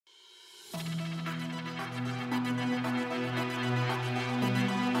Hello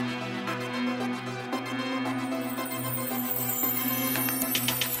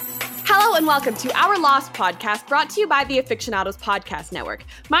and welcome to Our Lost podcast, brought to you by the Aficionados Podcast Network.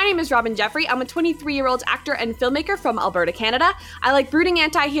 My name is Robin Jeffrey. I'm a 23-year-old actor and filmmaker from Alberta, Canada. I like brooding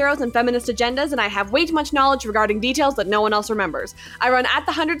anti-heroes and feminist agendas, and I have way too much knowledge regarding details that no one else remembers. I run at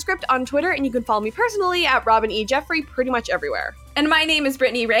The 100 Script on Twitter, and you can follow me personally at Robin E. Jeffrey pretty much everywhere. And my name is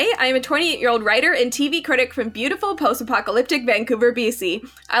Brittany Ray. I am a 28-year-old writer and TV critic from beautiful post-apocalyptic Vancouver, BC.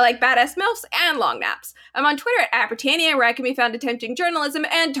 I like badass MILFs and long naps. I'm on Twitter at Britannia, where I can be found attempting journalism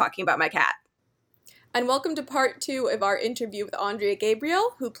and talking about my cat. And welcome to part 2 of our interview with Andrea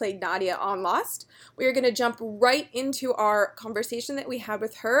Gabriel, who played Nadia on Lost. We are going to jump right into our conversation that we had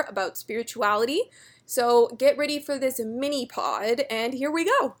with her about spirituality. So get ready for this mini pod, and here we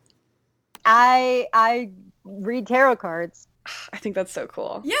go. I read tarot cards. I think that's so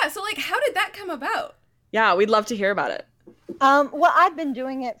cool. Yeah, so how did that come about? Yeah, we'd love to hear about it. Well, I've been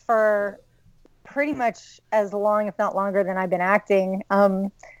doing it for pretty much as long, if not longer, than I've been acting.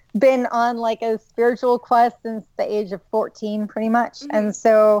 Been on a spiritual quest since the age of 14, pretty much. Mm-hmm. And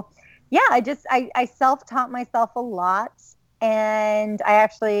so, yeah, I self-taught myself a lot. And I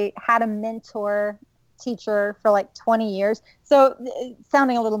actually had a mentor teacher for 20 years. So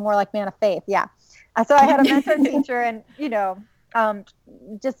sounding a little more like Man of Faith. Yeah. So I had a mentor teacher and,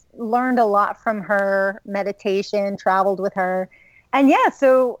 just learned a lot from her, meditation, traveled with her. And yeah,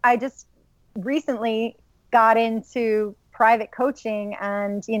 so I just recently got into private coaching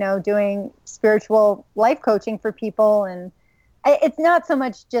and, doing spiritual life coaching for people. And it's not so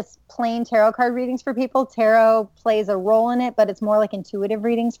much just plain tarot card readings for people. Tarot plays a role in it, but it's more like intuitive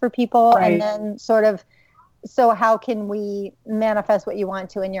readings for people. Right. And then so how can we manifest what you want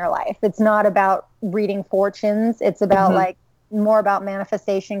to in your life? It's not about reading fortunes. It's about more about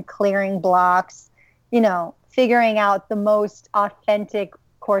manifestation, clearing blocks, figuring out the most authentic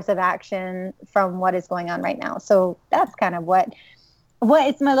course of action from what is going on right now. So that's kind of what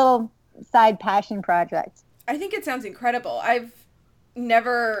it's my little side passion project. I think it sounds incredible. I've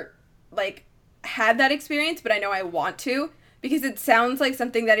never had that experience, but I know I want to, because it sounds like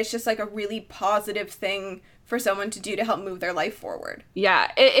something that is just a really positive thing for someone to do to help move their life forward.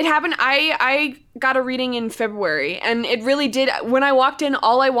 Yeah, it happened. I got a reading in February, and it really did. When I walked in,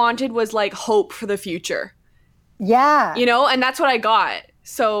 all I wanted was hope for the future. Yeah. And that's what I got.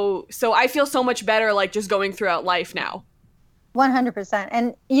 So I feel so much better just going throughout life now. 100%.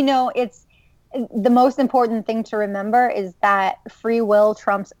 And it's the most important thing to remember is that free will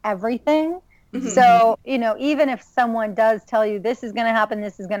trumps everything. Mm-hmm. So, even if someone does tell you this is going to happen,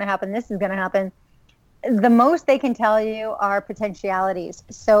 this is going to happen, this is going to happen, the most they can tell you are potentialities.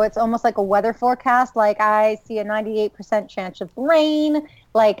 So it's almost like a weather forecast. I see a 98% chance of rain.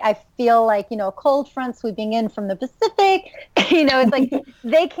 I feel cold front sweeping in from the Pacific. It's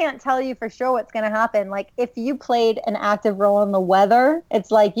they can't tell you for sure what's going to happen. If you played an active role in the weather,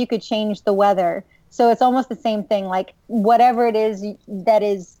 it's you could change the weather. So it's almost the same thing. Whatever it is that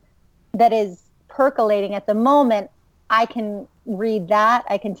is percolating at the moment, I can read that.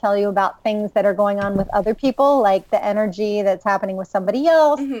 I can tell you about things that are going on with other people, the energy that's happening with somebody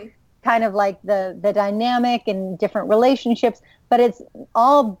else, mm-hmm. kind of the dynamic and different relationships. But it's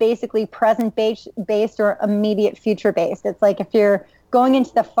all basically present based or immediate future based. It's if you're going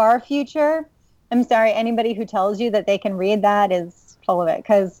into the far future, I'm sorry, anybody who tells you that they can read that is full of it,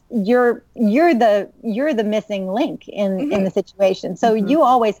 because you're the missing link in the situation. So mm-hmm. you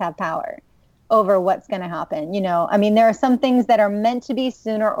always have power over what's going to happen. There are some things that are meant to be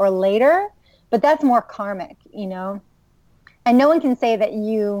sooner or later, but that's more karmic, and no one can say that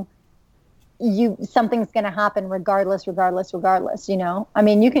something's going to happen regardless. You can,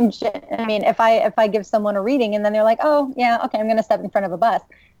 if I give someone a reading and then they're like, oh yeah, okay, I'm going to step in front of a bus.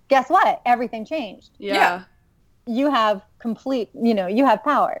 Guess what? Everything changed. Yeah. You have you have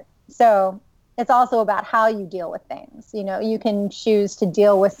power. So it's also about how you deal with things. You can choose to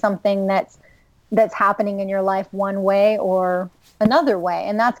deal with something that's happening in your life one way or another way,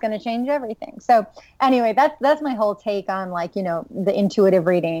 and that's going to change everything. So anyway, that's my whole take on the intuitive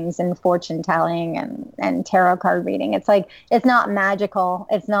readings and fortune telling and tarot card reading. It's it's not magical.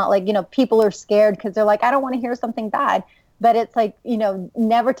 It's not people are scared because they're I don't want to hear something bad. But it's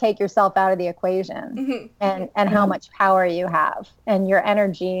never take yourself out of the equation, mm-hmm. and how much power you have and your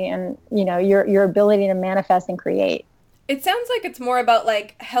energy and your ability to manifest and create. It sounds like it's more about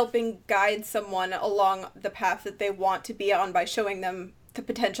helping guide someone along the path that they want to be on by showing them the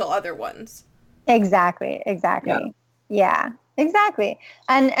potential other ones. Exactly. Yeah, exactly.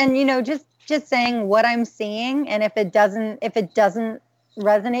 And just saying what I'm seeing, and if it doesn't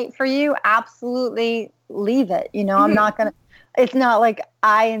resonate for you, absolutely leave it. I'm not going to, it's not like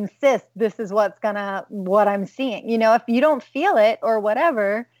I insist this is what I'm seeing. If you don't feel it or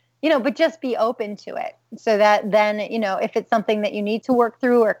whatever, but just be open to it so that then, if it's something that you need to work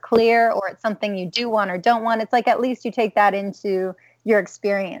through or clear, or it's something you do want or don't want, it's like at least you take that into your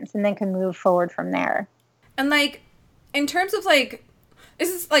experience and then can move forward from there. And like, in terms of like, this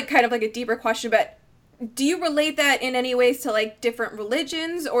is like kind of like a deeper question, but do you relate that in any ways to like different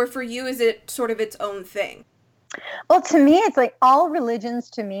religions, or for you, is it sort of its own thing? Well, to me, it's like all religions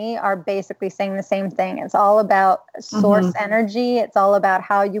to me are basically saying the same thing. It's all about source energy. It's all about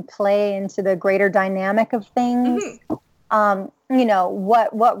how you play into the greater dynamic of things.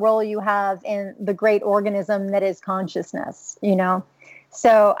 What role you have in the great organism that is consciousness,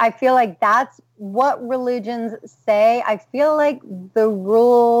 So I feel like that's what religions say. I feel like the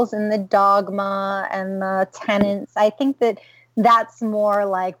rules and the dogma and the tenets, I think that's more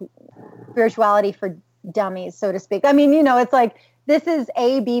like spirituality for dummies, so to speak. I mean, it's like, this is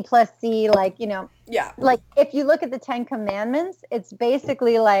A, B plus C, like, Yeah. Like if you look at the 10 Commandments, it's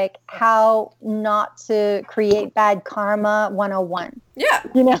basically like how not to create bad karma 101. Yeah.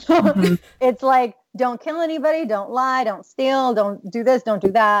 It's like, don't kill anybody, don't lie, don't steal, don't do this, don't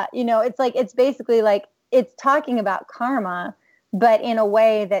do that. It's like, it's basically like, it's talking about karma, but in a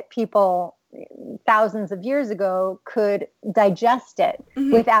way that people thousands of years ago could digest it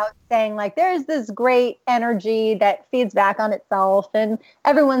without saying like, there's this great energy that feeds back on itself and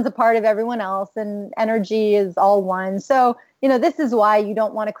everyone's a part of everyone else and energy is all one. So, this is why you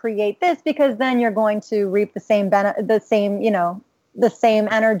don't want to create this, because then you're going to reap the same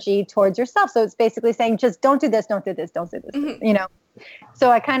energy towards yourself. So it's basically saying, just don't do this, don't do this, don't do this,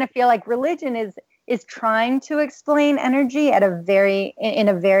 So I kind of feel like religion is trying to explain energy in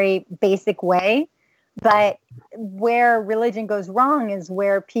a very basic way. But where religion goes wrong is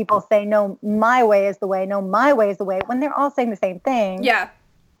where people say, no, my way is the way, no, my way is the way, when they're all saying the same thing. Yeah.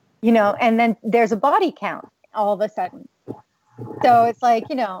 And then there's a body count all of a sudden. So it's like,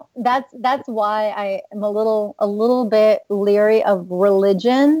 that's why I am a little bit leery of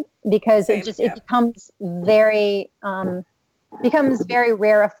religion, because it becomes very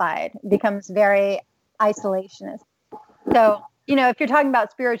rarefied, becomes very isolationist. So, if you're talking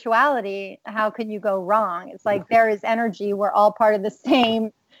about spirituality, how can you go wrong? It's like, there is energy. We're all part of the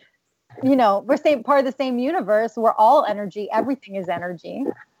same, we're part of the same universe. We're all energy. Everything is energy.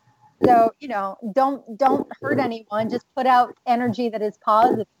 So, don't hurt anyone. Just put out energy that is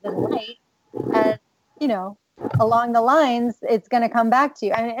positive and light. And, along the lines, it's going to come back to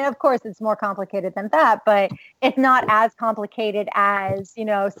you. And of course, it's more complicated than that, but it's not as complicated as,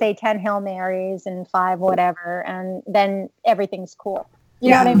 say 10 Hail Marys and 5 whatever, and then everything's cool.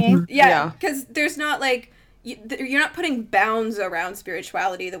 You know what I mean? Yeah, because there's not like, you're not putting bounds around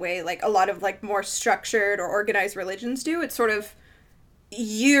spirituality the way like a lot of like more structured or organized religions do. It's sort of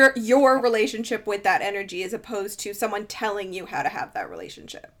your relationship with that energy as opposed to someone telling you how to have that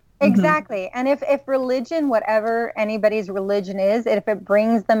relationship. Exactly. And if religion, whatever anybody's religion is, if it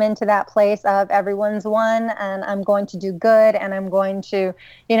brings them into that place of everyone's one and I'm going to do good and I'm going to,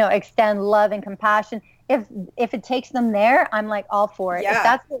 extend love and compassion, if it takes them there, I'm like all for it. Yeah. If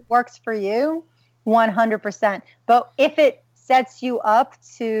that's what works for you, 100%. But if it sets you up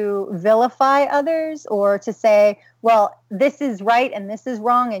to vilify others or to say, well, this is right and this is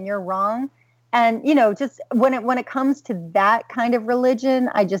wrong and you're wrong, and, just when it comes to that kind of religion,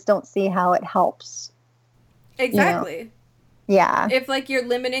 I just don't see how it helps. Exactly. Yeah. If, like, you're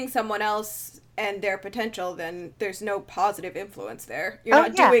limiting someone else and their potential, then there's no positive influence there. You're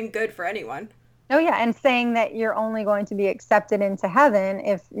not doing good for anyone. Oh, yeah. And saying that you're only going to be accepted into heaven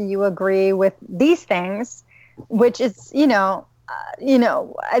if you agree with these things, which is, that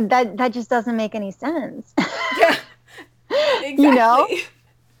just doesn't make any sense. Yeah. Exactly.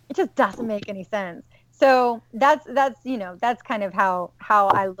 It just doesn't make any sense. So that's kind of how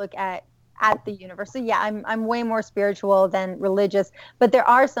I look at the universe. So yeah, I'm way more spiritual than religious, but there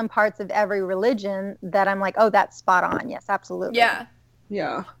are some parts of every religion that I'm like, oh, that's spot on. Yes, absolutely. Yeah.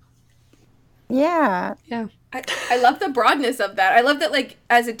 Yeah. Yeah. Yeah. I love the broadness of that. I love that, like,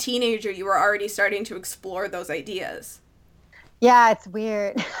 as a teenager, you were already starting to explore those ideas. Yeah, it's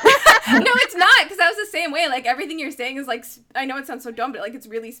weird. No, it's not, because I was the same way. Like, everything you're saying is, like, I know it sounds so dumb, but, like, it's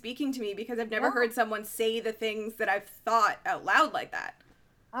really speaking to me because I've never heard someone say the things that I've thought out loud like that.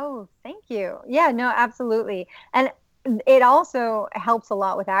 Oh, thank you. Yeah, no, absolutely. And it also helps a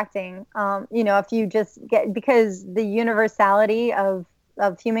lot with acting. If you just because the universality of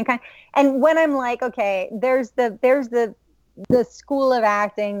humankind. And when I'm like, okay, there's the school of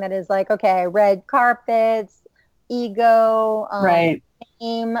acting that is like, okay, red carpets, ego, right,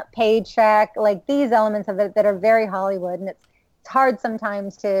 fame, paycheck, like these elements of it that are very Hollywood. And it's hard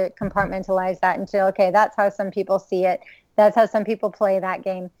sometimes to compartmentalize that into, okay, that's how some people see it. That's how some people play that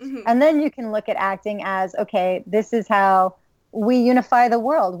game. Mm-hmm. And then you can look at acting as, okay, this is how we unify the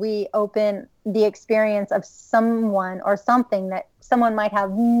world. We open the experience of someone or something that someone might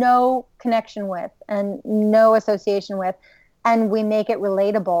have no connection with and no association with, and we make it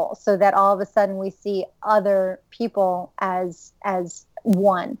relatable so that all of a sudden we see other people as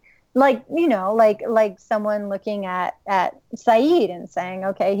one. Like, you know, like someone looking at Saeed and saying,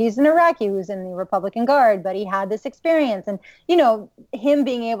 okay, he's an Iraqi who's in the Republican Guard, but he had this experience. And, you know, him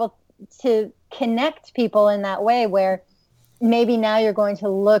being able to connect people in that way where maybe now you're going to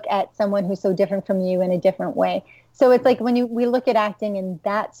look at someone who's so different from you in a different way. So it's like when we look at acting in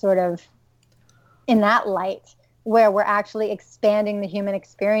that sort of, in that light, where we're actually expanding the human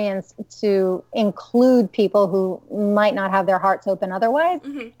experience to include people who might not have their hearts open otherwise.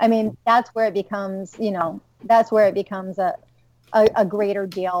 Mm-hmm. I mean, that's where it becomes, you know, that's where it becomes a greater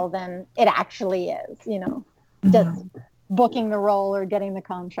deal than it actually is, you know, just booking the role or getting the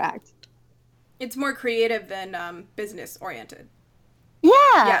contract. It's more creative than business oriented.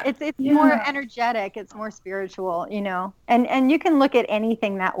 Yeah. It's more energetic. It's more spiritual, you know, and you can look at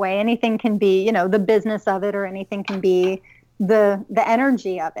anything that way. Anything can be, you know, the business of it, or anything can be the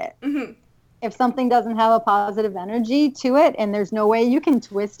energy of it. Mm-hmm. If something doesn't have a positive energy to it and there's no way you can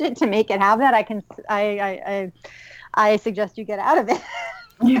twist it to make it have that, I suggest you get out of it.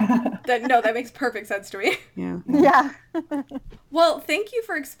 Yeah. That makes perfect sense to me. Yeah. Well, thank you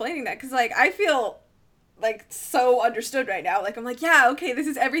for explaining that, because like I feel like so understood right now. Like I'm like, yeah, okay, this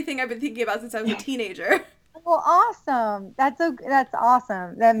is everything I've been thinking about since I was a teenager. Well, awesome. That's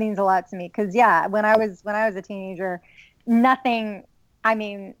awesome. That means a lot to me, because when I was a teenager, nothing. I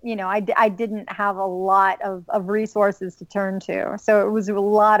mean, you know, I didn't have a lot of resources to turn to, so it was a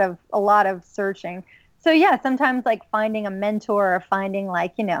lot of searching. So yeah, sometimes like finding a mentor or finding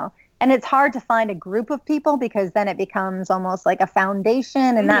like, you know, and it's hard to find a group of people because then it becomes almost like a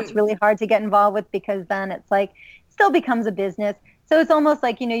foundation, and that's really hard to get involved with because then it's like still becomes a business. So it's almost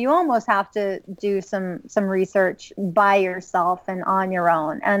like, you know, you almost have to do some research by yourself and on your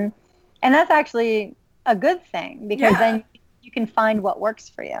own, and that's actually a good thing because then you can find what works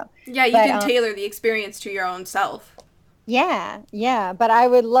for you. Yeah, you can tailor the experience to your own self. Yeah. But I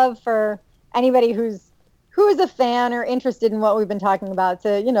would love for anybody who is a fan or interested in what we've been talking about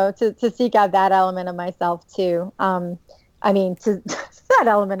to, you know, to seek out that element of myself too. I mean, to that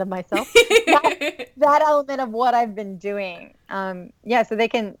element of myself, that element of what I've been doing. So they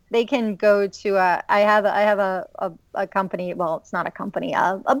can go to, I have a company. Well, it's not a company,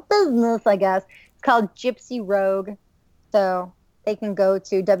 a business, I guess. It's called Gypsy Rogue. So they can go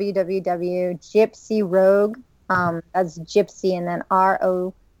to www.gypsyrogue, that's Gypsy and then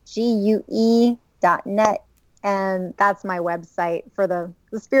ROGUE.net. And that's my website for the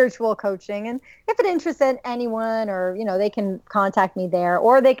spiritual coaching. And if it interests anyone, or, you know, they can contact me there,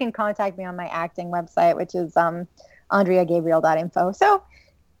 or they can contact me on my acting website, which is AndreaGabriel.info. So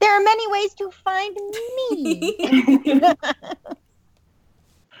there are many ways to find me.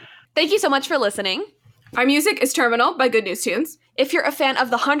 Thank you so much for listening. Our music is Terminal by Good News Tunes. If you're a fan of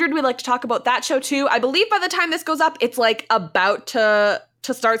The 100, we'd like to talk about that show too. I believe by the time this goes up, it's like about to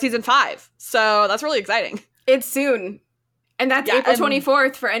start season 5. So that's really exciting. It's soon. And that's April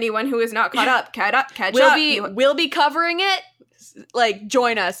 24th for anyone who is not caught up. Catch up. We'll be covering it. Like,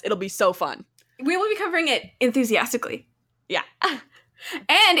 join us. It'll be so fun. We will be covering it enthusiastically. Yeah.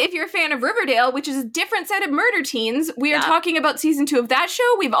 And if you're a fan of Riverdale, which is a different set of murder teens, we are talking about season 2 of that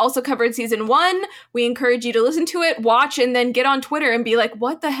show. We've also covered season 1. We encourage you to listen to it, watch, and then get on Twitter and be like,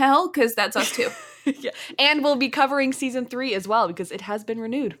 what the hell? Because that's us too. Yeah. And we'll be covering season 3 as well because it has been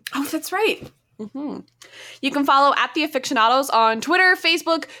renewed. Oh, that's right. Mm-hmm. You can follow @TheAffictionados on Twitter,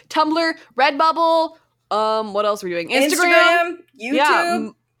 Facebook, Tumblr, Redbubble. What else are we doing? Instagram, YouTube. Yeah,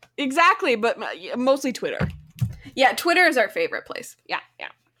 exactly, but mostly Twitter. Yeah, Twitter is our favorite place. Yeah.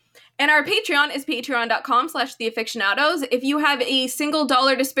 And our Patreon is patreon.com/theafictionados. If you have a single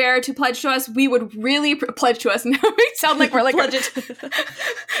dollar to spare to pledge to us, we would really pledge to us. Now we sound like we're like pledge it.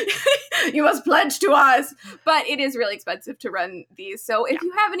 You must pledge to us. But it is really expensive to run these. So if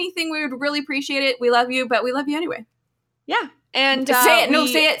you have anything, we would really appreciate it. We love you, but we love you anyway. Yeah. And say it. No,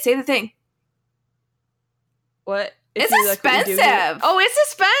 say it. Say the thing. What? It's expensive. Oh, it's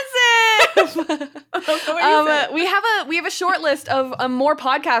expensive. We have a short list of more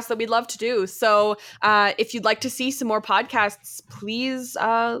podcasts that we'd love to do. So if you'd like to see some more podcasts, please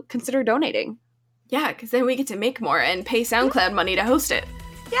consider donating. Yeah, because then we get to make more and pay SoundCloud money to host it.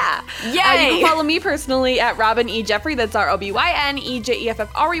 Yeah. Yay! You can follow me personally at Robin E. Jeffrey. That's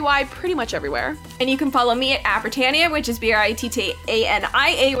ROBYNEJEFFREY pretty much everywhere. And you can follow me at Britannia, which is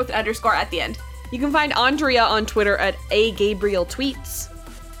BRITTANIA with an underscore at the end. You can find Andrea on Twitter at @GabrielTweets.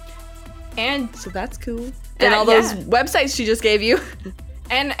 And so that's cool. And all those websites she just gave you.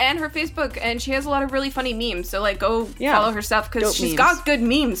 And her Facebook, and she has a lot of really funny memes. So like, go follow her stuff because she's got good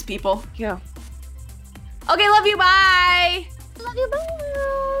memes, people. Yeah. Okay, love you. Bye. Love you.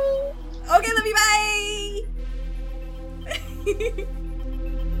 Bye. Okay, love you. Bye.